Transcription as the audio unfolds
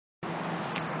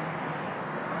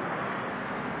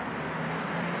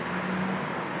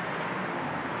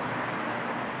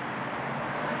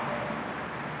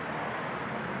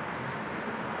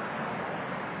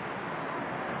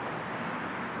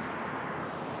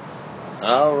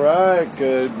All right,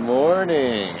 good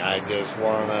morning. I just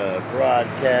want to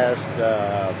broadcast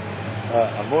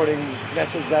a morning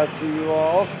message out to you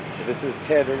all. This is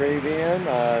Ted Arabian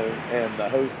and the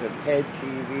host of TED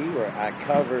TV, where I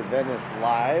cover Venice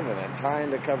live, and I'm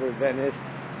trying to cover Venice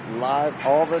live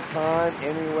all the time,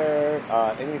 anywhere,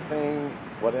 anything,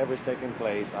 whatever's taking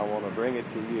place. I want to bring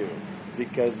it to you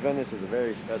because Venice is a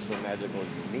very special, magical,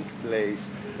 unique place,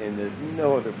 and there's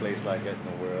no other place like it in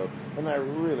the world, and I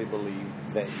really believe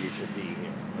that you should be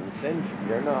here. And since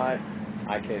you're not,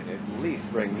 I can at least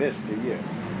bring this to you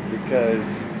because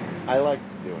I like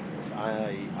doing this.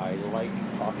 I like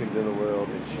talking to the world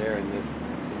and sharing this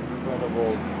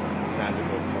incredible,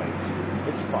 magical place.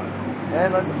 It's fun,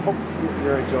 and I hope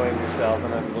you're enjoying yourself,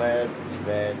 and I'm glad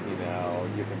that,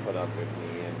 you can put up with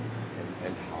me and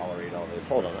tolerate all this.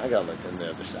 Hold on, I gotta look on the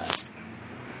other side.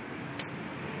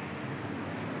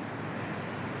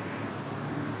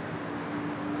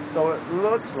 So it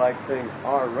looks like things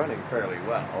are running fairly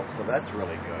well, so that's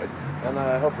really good, and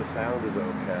I hope the sound is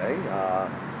okay.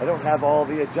 I don't have all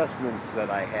the adjustments that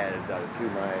I had to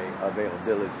my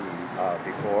availability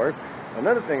before.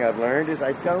 Another thing I've learned is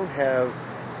I don't have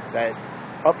that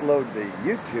upload to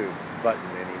YouTube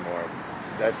button anymore.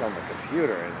 That's on the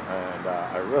computer, and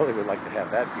I really would like to have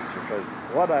that feature, because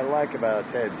what I like about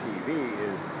TED TV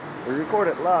is we record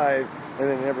it live, and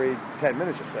then every 10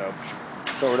 minutes or so,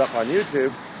 throw it up on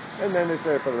YouTube, and then it's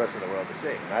there for the rest of the world to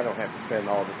see. And I don't have to spend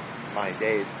all my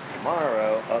days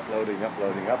tomorrow uploading.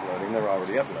 They're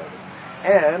already uploaded.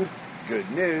 And good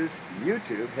news,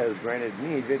 YouTube has granted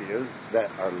me videos that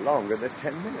are longer than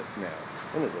 10 minutes now.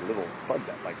 And there's a little bug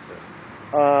that likes this.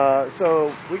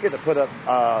 So we get to put up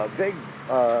big,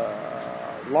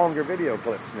 longer video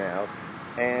clips now.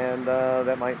 And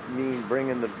that might mean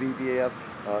bringing the VBF,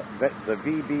 the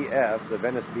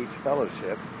Venice Beach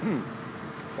Fellowship,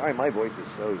 sorry, my voice is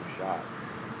so shot,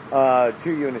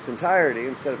 to you in its entirety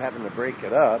instead of having to break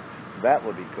it up. That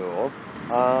would be cool.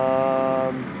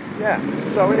 Yeah,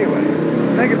 so anyway,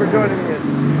 thank you for joining me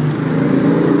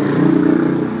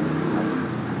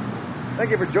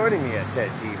at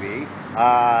TED TV.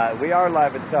 We are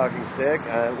live at Talking Stick.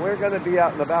 We're going to be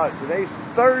out and about. Today's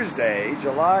Thursday,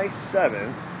 July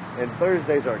 7th, and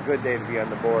Thursdays are a good day to be on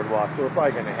the boardwalk, so we're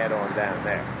probably going to head on down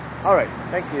there. All right,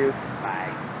 thank you.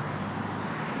 Bye.